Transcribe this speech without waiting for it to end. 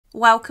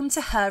Welcome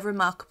to Her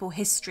Remarkable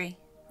History.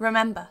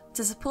 Remember,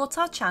 to support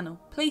our channel,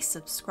 please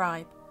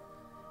subscribe.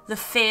 The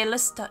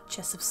fearless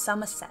Duchess of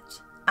Somerset,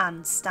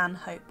 Anne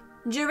Stanhope.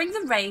 During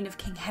the reign of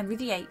King Henry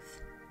VIII,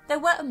 there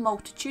were a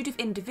multitude of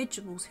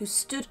individuals who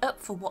stood up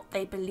for what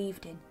they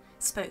believed in,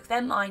 spoke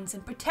their minds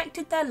and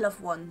protected their loved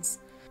ones.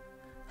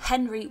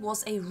 Henry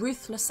was a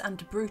ruthless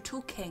and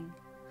brutal king,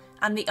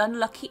 and the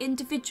unlucky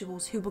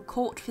individuals who were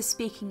caught for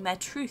speaking their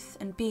truth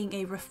and being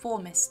a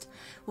reformist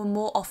were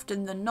more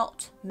often than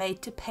not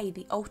made to pay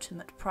the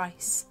ultimate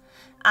price.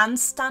 Anne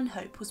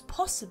Stanhope was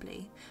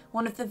possibly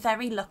one of the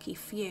very lucky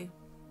few.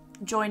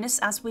 Join us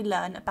as we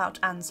learn about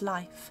Anne's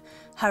life,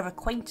 her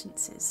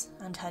acquaintances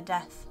and her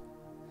death.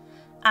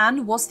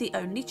 Anne was the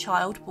only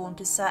child born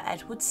to Sir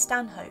Edward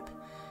Stanhope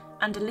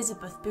and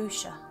Elizabeth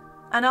Boucher,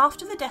 and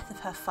after the death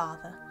of her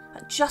father,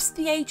 at just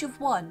the age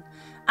of 1,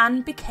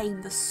 Anne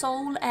became the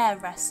sole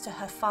heiress to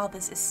her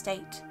father's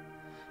estate.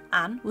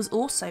 Anne was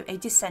also a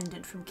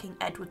descendant from King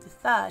Edward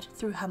III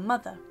through her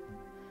mother.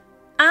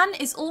 Anne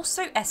is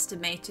also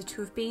estimated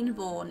to have been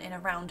born in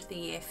around the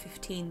year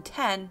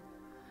 1510,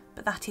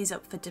 but that is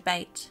up for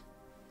debate.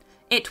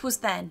 It was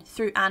then,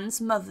 through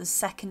Anne's mother's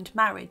second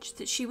marriage,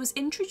 that she was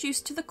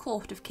introduced to the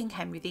court of King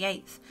Henry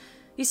VIII.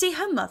 You see,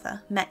 her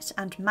mother met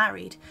and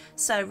married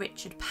Sir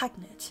Richard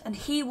Pagnet, and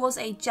he was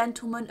a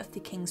gentleman of the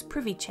King's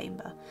Privy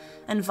Chamber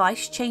and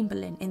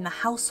Vice-Chamberlain in the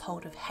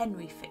household of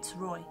Henry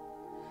Fitzroy.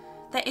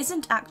 There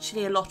isn't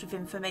actually a lot of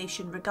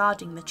information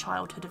regarding the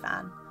childhood of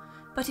Anne,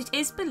 but it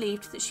is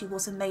believed that she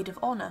was a maid of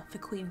honour for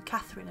Queen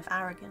Catherine of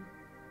Aragon.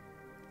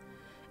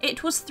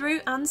 It was through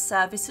Anne's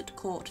service at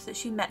court that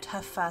she met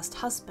her first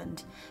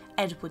husband,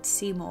 Edward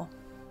Seymour.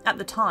 At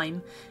the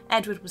time,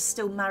 Edward was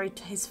still married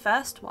to his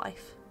first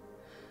wife.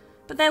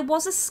 But there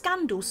was a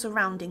scandal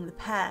surrounding the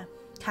pair.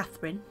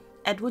 Catherine,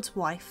 Edward's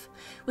wife,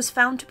 was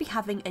found to be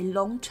having a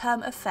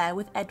long-term affair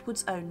with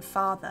Edward's own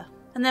father,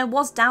 and there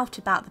was doubt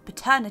about the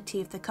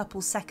paternity of the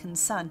couple's second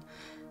son.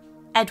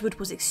 Edward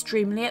was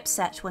extremely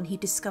upset when he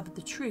discovered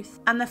the truth,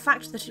 and the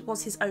fact that it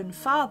was his own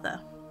father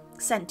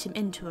sent him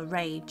into a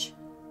rage.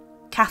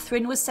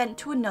 Catherine was sent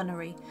to a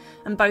nunnery,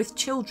 and both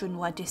children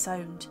were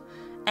disowned.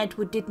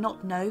 Edward did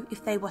not know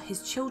if they were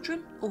his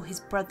children or his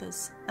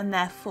brothers, and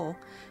therefore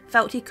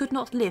felt he could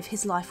not live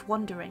his life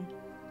wandering.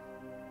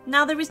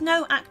 Now, there is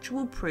no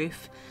actual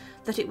proof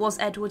that it was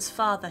Edward's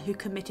father who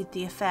committed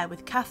the affair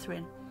with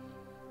Catherine,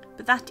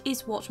 but that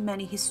is what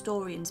many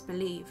historians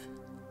believe.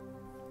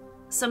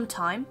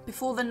 Sometime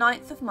before the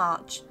 9th of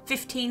March,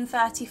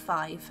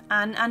 1535,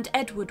 Anne and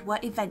Edward were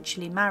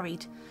eventually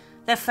married.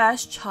 Their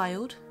first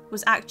child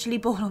was actually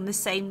born on the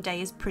same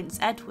day as Prince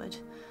Edward,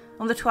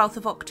 on the 12th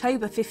of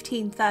October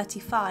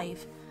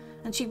 1535,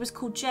 and she was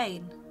called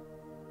Jane.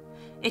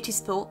 It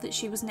is thought that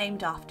she was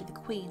named after the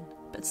Queen,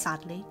 but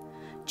sadly,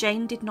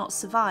 Jane did not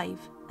survive,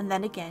 and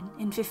then again,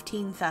 in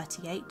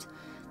 1538,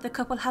 the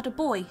couple had a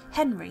boy,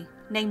 Henry,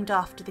 named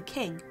after the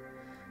King,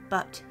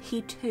 but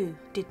he too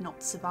did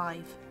not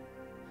survive.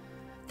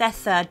 Their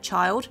third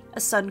child, a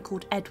son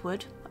called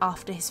Edward,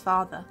 after his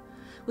father,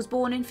 was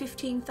born in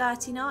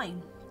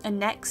 1539. And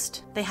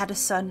next, they had a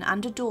son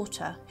and a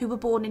daughter who were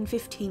born in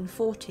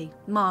 1540,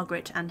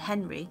 Margaret and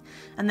Henry,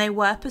 and they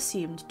were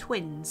presumed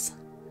twins.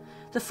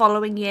 The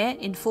following year,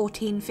 in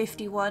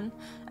 1451,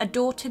 a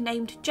daughter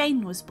named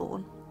Jane was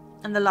born,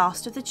 and the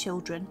last of the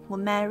children were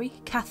Mary,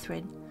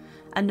 Catherine,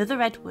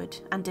 another Edward,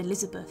 and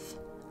Elizabeth.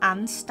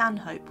 Anne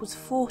Stanhope was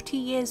 40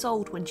 years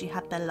old when she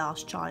had their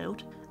last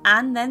child.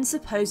 Anne then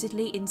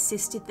supposedly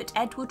insisted that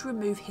Edward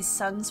remove his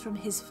sons from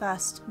his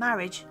first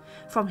marriage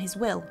from his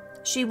will.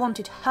 She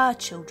wanted her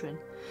children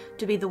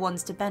to be the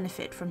ones to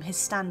benefit from his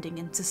standing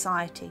in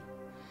society.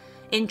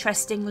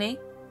 Interestingly,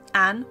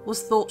 Anne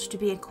was thought to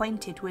be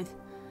acquainted with,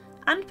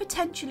 and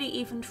potentially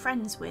even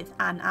friends with,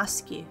 Anne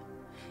Askew.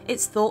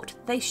 It's thought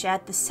they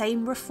shared the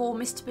same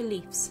reformist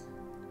beliefs,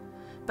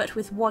 but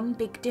with one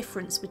big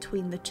difference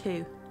between the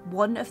two.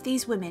 One of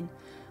these women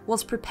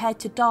was prepared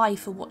to die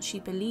for what she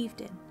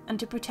believed in and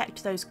to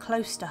protect those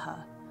close to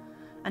her,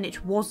 and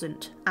it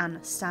wasn't Anne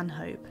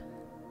Stanhope.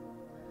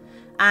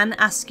 Anne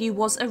Askew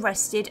was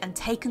arrested and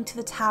taken to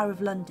the Tower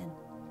of London.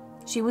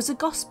 She was a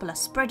gospeller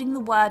spreading the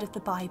word of the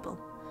Bible.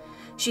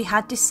 She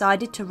had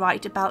decided to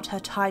write about her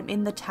time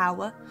in the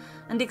Tower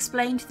and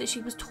explained that she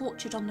was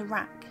tortured on the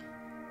rack.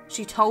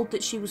 She told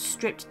that she was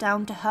stripped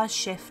down to her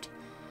shift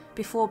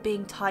before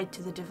being tied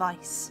to the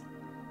device.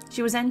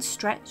 She was then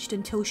stretched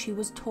until she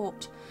was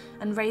taut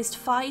and raised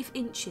 5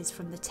 inches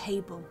from the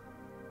table.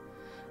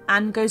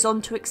 Anne goes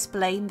on to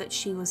explain that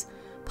she was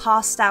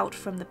passed out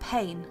from the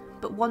pain,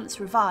 but once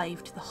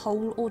revived, the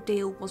whole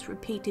ordeal was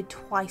repeated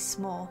twice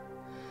more.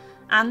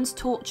 Anne's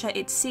torture,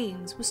 it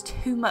seems, was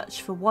too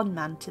much for one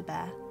man to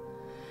bear.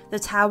 The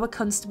Tower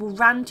constable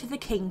ran to the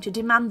King to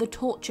demand the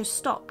torture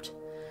stopped,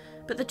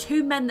 but the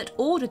 2 men that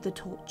ordered the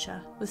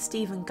torture were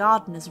Stephen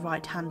Gardiner's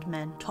right-hand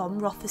men, Tom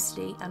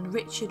Wriothesley and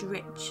Richard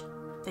Rich.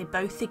 They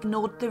both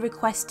ignored the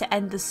request to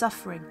end the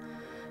suffering,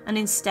 and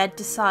instead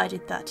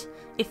decided that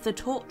if the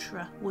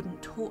torturer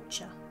wouldn't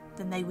torture,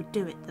 then they would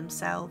do it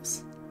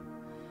themselves.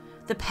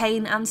 The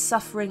pain and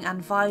suffering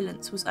and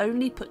violence was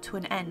only put to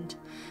an end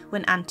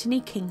when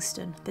Anthony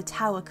Kingston, the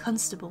Tower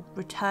Constable,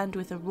 returned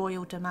with a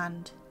royal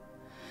demand.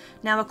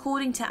 Now,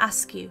 according to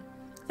Askew,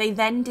 they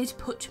then did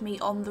put me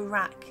on the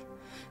rack,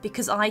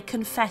 because I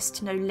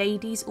confessed no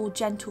ladies or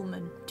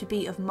gentlemen to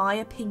be of my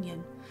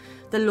opinion.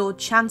 The Lord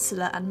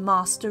Chancellor and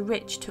Master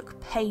Rich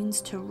took pains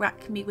to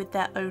rack me with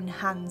their own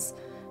hands,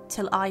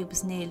 till I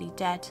was nearly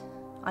dead.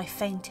 I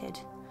fainted,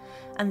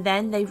 and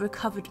then they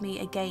recovered me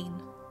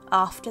again.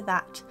 After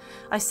that,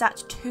 I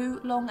sat 2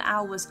 long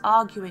hours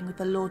arguing with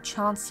the Lord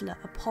Chancellor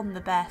upon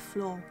the bare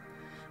floor.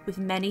 With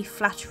many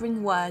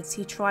flattering words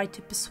he tried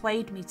to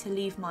persuade me to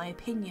leave my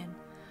opinion.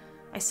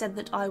 I said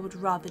that I would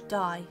rather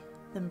die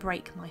than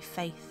break my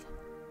faith.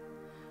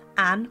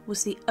 Anne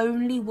was the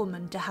only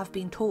woman to have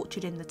been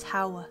tortured in the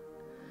Tower,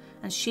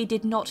 and she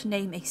did not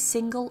name a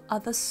single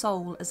other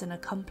soul as an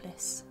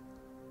accomplice.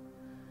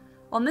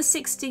 On the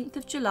 16th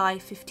of July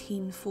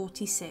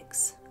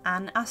 1546,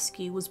 Anne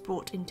Askew was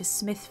brought into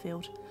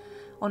Smithfield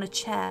on a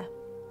chair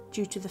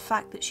due to the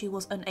fact that she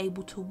was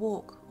unable to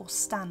walk or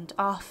stand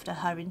after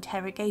her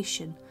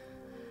interrogation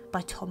by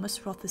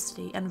Thomas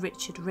Wriothesley and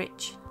Richard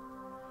Rich.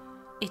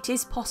 It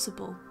is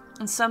possible,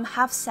 and some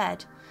have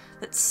said,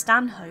 that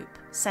Stanhope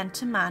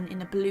sent a man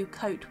in a blue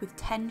coat with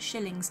 10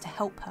 shillings to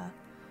help her.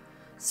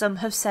 Some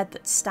have said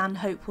that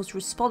Stanhope was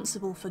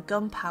responsible for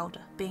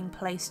gunpowder being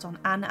placed on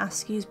Anne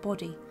Askew's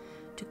body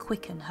to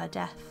quicken her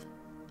death.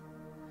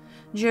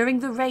 During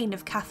the reign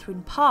of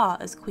Catherine Parr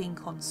as Queen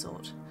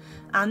Consort,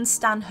 Anne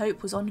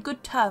Stanhope was on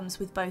good terms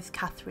with both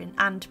Catherine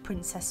and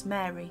Princess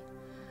Mary.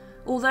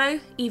 Although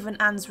even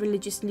Anne's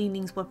religious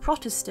leanings were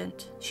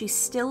Protestant, she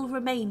still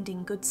remained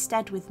in good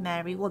stead with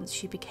Mary once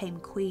she became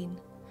queen.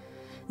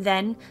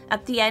 Then,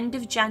 at the end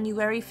of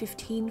January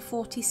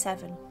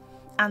 1547,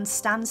 Anne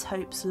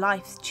Stanhope's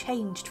life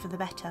changed for the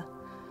better.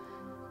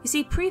 You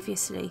see,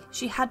 previously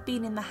she had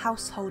been in the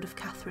household of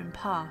Catherine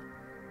Parr,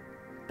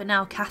 but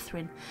now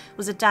Catherine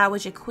was a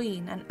dowager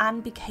queen and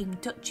Anne became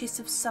Duchess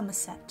of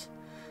Somerset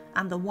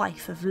and the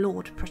wife of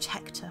Lord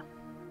Protector.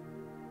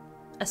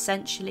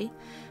 Essentially,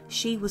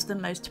 she was the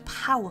most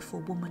powerful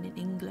woman in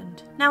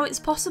England. Now, it's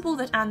possible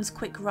that Anne's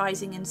quick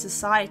rising in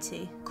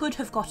society could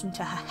have gotten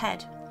to her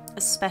head,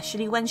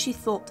 especially when she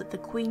thought that the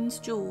Queen's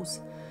jewels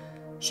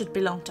should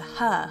belong to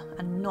her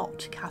and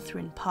not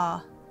Catherine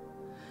Parr.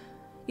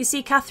 You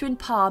see, Catherine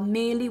Parr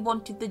merely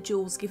wanted the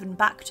jewels given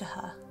back to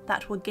her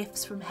that were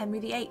gifts from Henry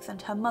VIII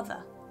and her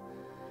mother.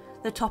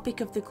 The topic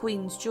of the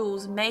Queen's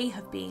jewels may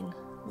have been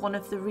one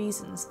of the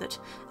reasons that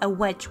a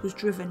wedge was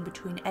driven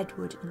between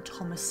Edward and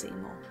Thomas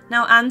Seymour.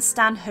 Now, Anne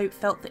Stanhope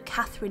felt that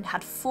Catherine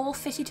had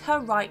forfeited her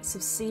rights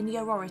of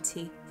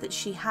seniority that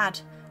she had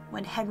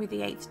when Henry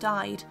VIII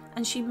died,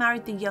 and she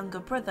married the younger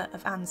brother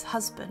of Anne's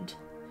husband.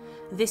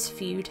 This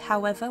feud,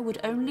 however,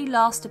 would only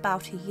last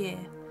about a year,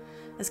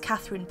 as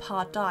Catherine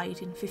Parr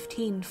died in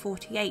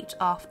 1548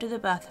 after the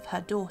birth of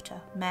her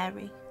daughter,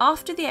 Mary.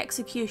 After the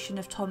execution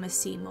of Thomas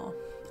Seymour,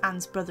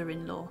 Anne's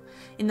brother-in-law,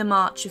 in the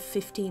March of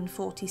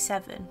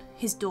 1547,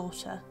 his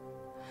daughter,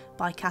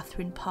 by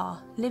Catherine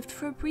Parr, lived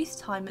for a brief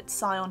time at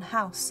Sion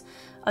House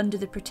under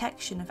the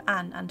protection of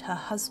Anne and her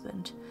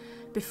husband,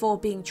 before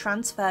being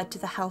transferred to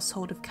the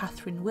household of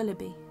Catherine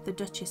Willoughby, the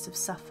Duchess of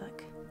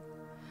Suffolk.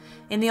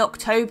 In the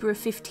October of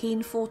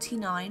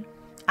 1549,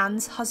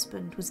 Anne's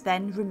husband was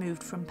then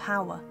removed from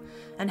power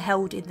and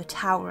held in the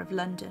Tower of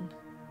London.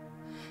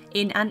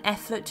 In an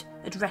effort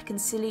at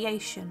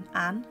reconciliation,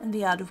 Anne and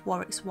the Earl of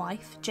Warwick's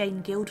wife,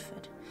 Jane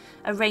Guildford,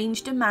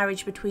 arranged a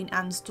marriage between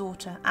Anne's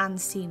daughter, Anne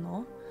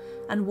Seymour,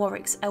 and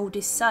Warwick's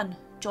eldest son,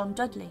 John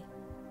Dudley,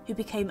 who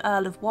became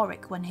Earl of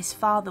Warwick when his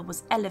father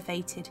was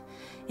elevated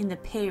in the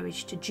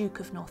peerage to Duke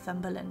of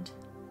Northumberland.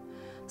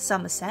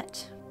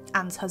 Somerset,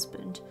 Anne's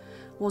husband,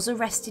 was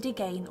arrested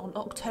again on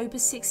October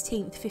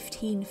 16,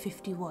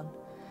 1551,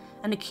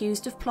 and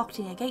accused of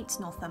plotting against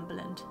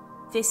Northumberland.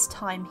 This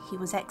time he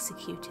was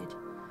executed.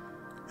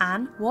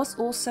 Anne was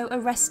also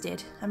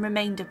arrested and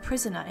remained a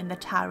prisoner in the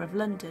Tower of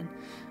London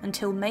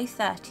until May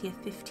 30,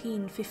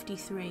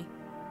 1553,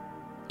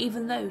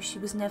 even though she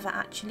was never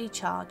actually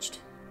charged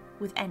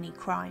with any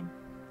crime.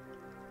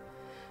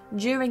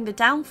 During the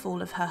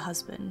downfall of her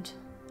husband,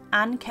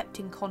 Anne kept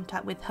in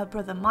contact with her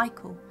brother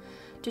Michael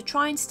to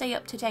try and stay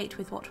up to date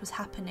with what was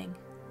happening.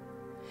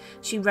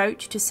 She wrote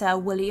to Sir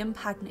William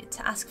Paget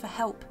to ask for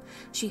help.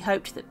 She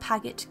hoped that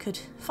Paget could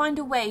find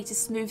a way to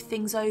smooth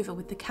things over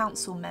with the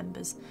council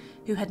members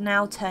who had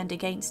now turned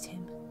against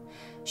him.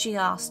 She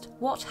asked,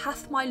 "What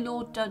hath my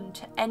lord done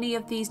to any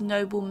of these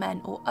noble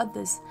men or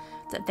others,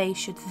 that they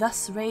should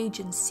thus rage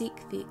and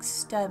seek the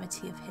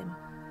extremity of him?"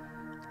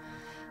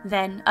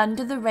 Then,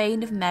 under the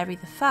reign of Mary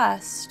I,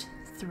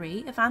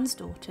 3 of Anne's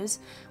daughters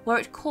were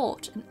at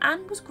court, and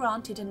Anne was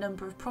granted a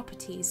number of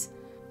properties,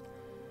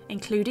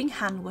 including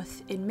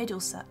Hanworth in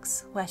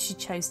Middlesex, where she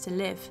chose to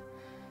live.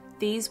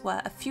 These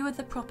were a few of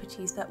the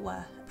properties that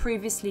were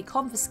previously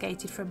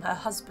confiscated from her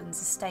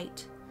husband's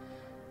estate.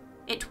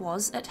 It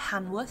was at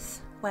Hanworth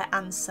where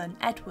Anne's son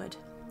Edward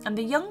and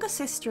the younger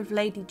sister of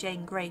Lady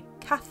Jane Grey,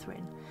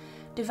 Catherine,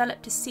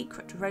 developed a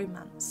secret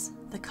romance.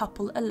 The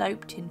couple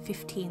eloped in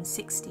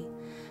 1560,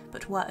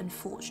 but were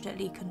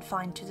unfortunately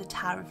confined to the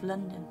Tower of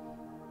London.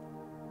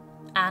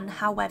 Anne,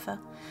 however,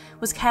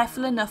 was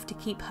careful enough to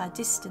keep her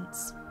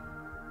distance.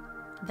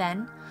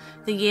 Then,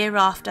 the year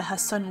after her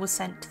son was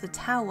sent to the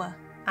Tower,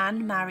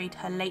 Anne married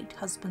her late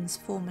husband's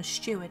former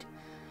steward,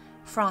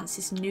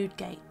 Francis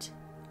Newdegate.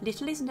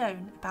 Little is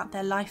known about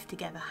their life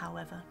together,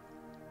 however.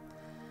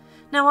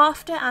 Now,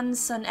 after Anne's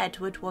son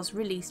Edward was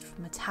released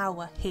from the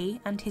Tower, he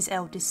and his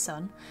eldest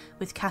son,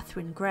 with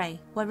Catherine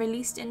Grey, were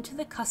released into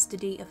the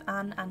custody of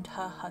Anne and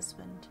her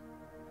husband.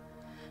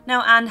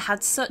 Now, Anne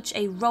had such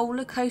a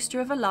roller coaster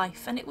of a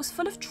life, and it was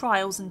full of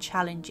trials and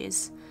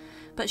challenges,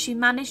 but she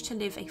managed to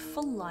live a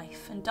full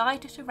life and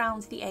died at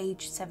around the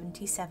age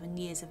 77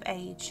 years of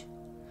age.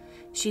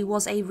 She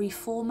was a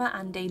reformer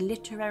and a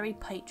literary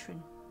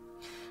patron,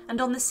 and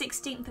on the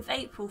 16th of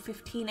April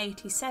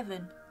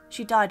 1587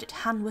 she died at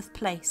Hanworth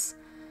Place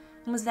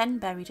and was then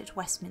buried at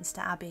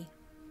Westminster Abbey.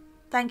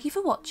 Thank you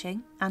for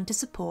watching, and to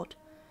support,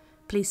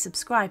 please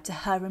subscribe to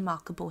Her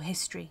Remarkable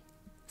History.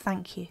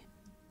 Thank you.